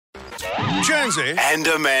Jonesy and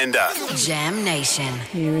Amanda. Jam Nation.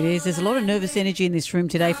 Here it is. There's a lot of nervous energy in this room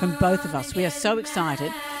today from both of us. We are so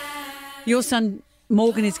excited. Your son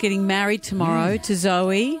Morgan is getting married tomorrow to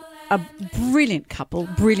Zoe. A brilliant couple.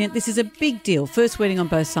 Brilliant. This is a big deal. First wedding on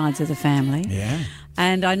both sides of the family. Yeah.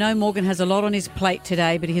 And I know Morgan has a lot on his plate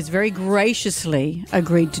today, but he has very graciously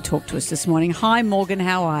agreed to talk to us this morning. Hi, Morgan.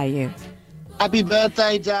 How are you? Happy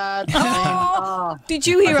birthday, Dad. Oh, did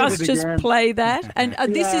you hear us just play that? And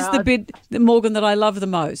this is the bit, Morgan, that I love the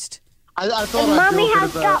most. I thought I'd do a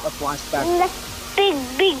bit of a flashback.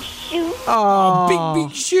 Big shoes. Oh,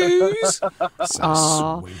 big shoes.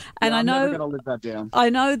 So sweet. And I'm never going to live that down.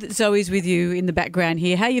 I know that Zoe's with you in the background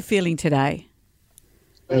here. How are you feeling today?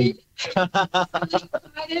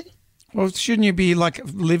 Well, shouldn't you be like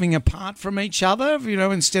living apart from each other? You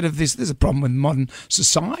know, instead of this, there's a problem with modern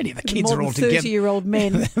society. The kids are all together. 30-year-old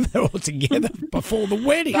men. They're all together before the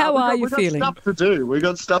wedding. How are you feeling? We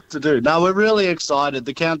got stuff to do. No, we're really excited.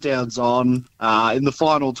 The countdown's on in the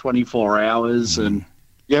final 24 hours, and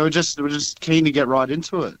yeah, we're just keen to get right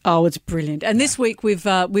into it. Oh, it's brilliant. And this week we've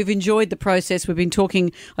enjoyed the process. We've been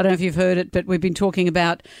talking. I don't know if you've heard it, but we've been talking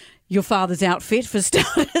about your father's outfit, for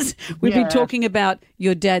starters. We've been talking about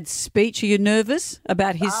your dad's speech. Are you nervous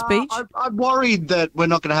about his speech? I'm worried that we're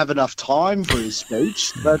not going to have enough time for his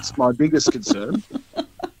speech. That's my biggest concern.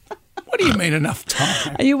 What do you mean enough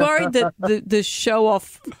time? Are you worried that the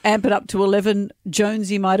show-off, amp it up to 11,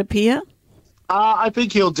 Jonesy might appear? I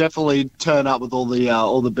think he'll definitely turn up with all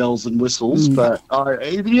the bells and whistles, but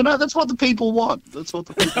that's what the people want. That's what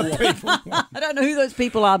the people want. I don't know who those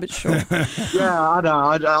people are, but sure. Yeah, I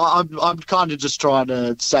know. I'm kind of just trying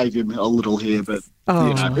to save him a little here, but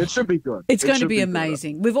it should be good. It's going to be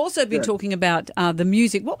amazing. Good. We've also been talking about the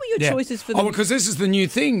music. What were your choices for the music? Because this is the new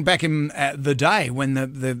thing back in the day when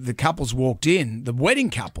the couples walked in, the wedding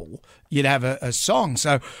couple, you'd have a song.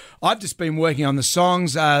 So I've just been working on the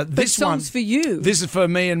songs. This songs for you. This is for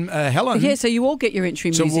me and Helen. Yeah, so you all get your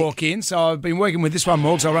entry music. To walk in. So I've been working with this one,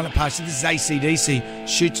 Morgs. I'll run it past you. This is AC/DC,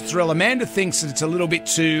 Shoot to Thrill. Amanda thinks that it's a little bit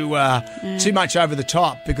too much over the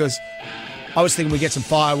top because I was thinking we get some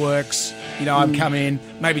fireworks. You know, I'd come in,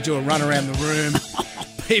 maybe do a run around the room.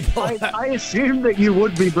 People. I assume that you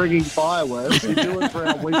would be bringing fireworks. You do it for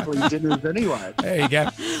our weekly dinners anyway. There you go.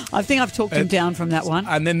 I think I've talked him down from that one.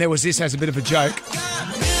 And then there was this as a bit of a joke.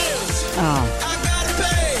 Oh.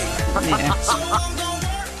 Yeah.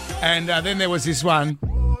 And then there was this one.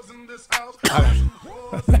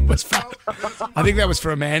 That was fun. I think that was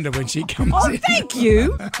for Amanda when she comes in. Oh, thank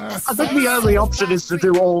you. I think the only option is to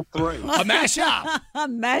do all three. A mashup. A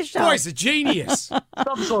mashup. Boy's a genius.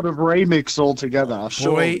 Some sort of remix altogether.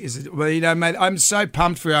 Sure. Boy, is it, well, you know, mate, I'm so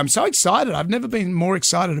pumped for you. I'm so excited. I've never been more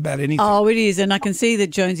excited about anything. Oh, it is. And I can see that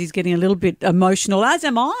Jonesy's getting a little bit emotional, as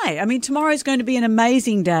am I. I mean, tomorrow's going to be an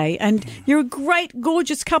amazing day. And you're a great,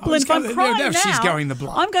 gorgeous couple. And if I'm crying now, she's going the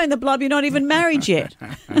blub. I'm going the blub. You're not even married yet.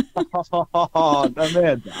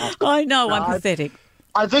 I know, I'm pathetic.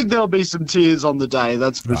 I think there'll be some tears on the day,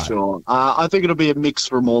 that's for sure. I think it'll be a mix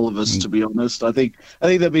from all of us, to be honest. I think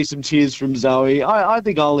there'll be some tears from Zoe. I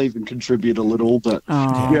think I'll even contribute a little, but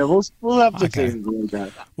we'll have to see.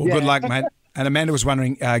 Well, good luck, mate. And Amanda was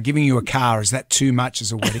wondering, giving you a car, is that too much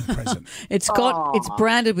as a wedding present? It's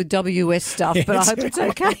branded with WS stuff, but I hope it's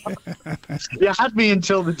okay. You had me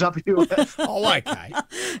until the WS. Oh, okay.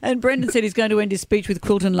 And Brendan said he's going to end his speech with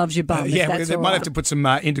Quilton loves your bum. They might have to put some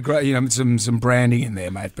some branding in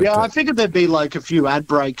there, mate. But, I figured there'd be like a few ad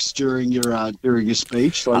breaks during your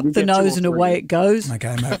speech. So up the nose and away it goes.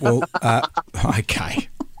 Okay, mate. Well, okay.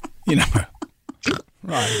 You know.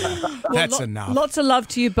 Right, that's enough. Lots of love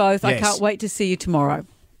to you both. Yes. I can't wait to see you tomorrow.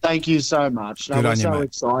 Thank you so much. Good on you, so mate.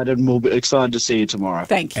 excited, and we'll be excited to see you tomorrow.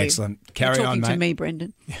 Thank you. Excellent. Carry on, mate. Talking to me,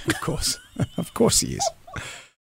 Brendan. Yeah, of course. Of course he is.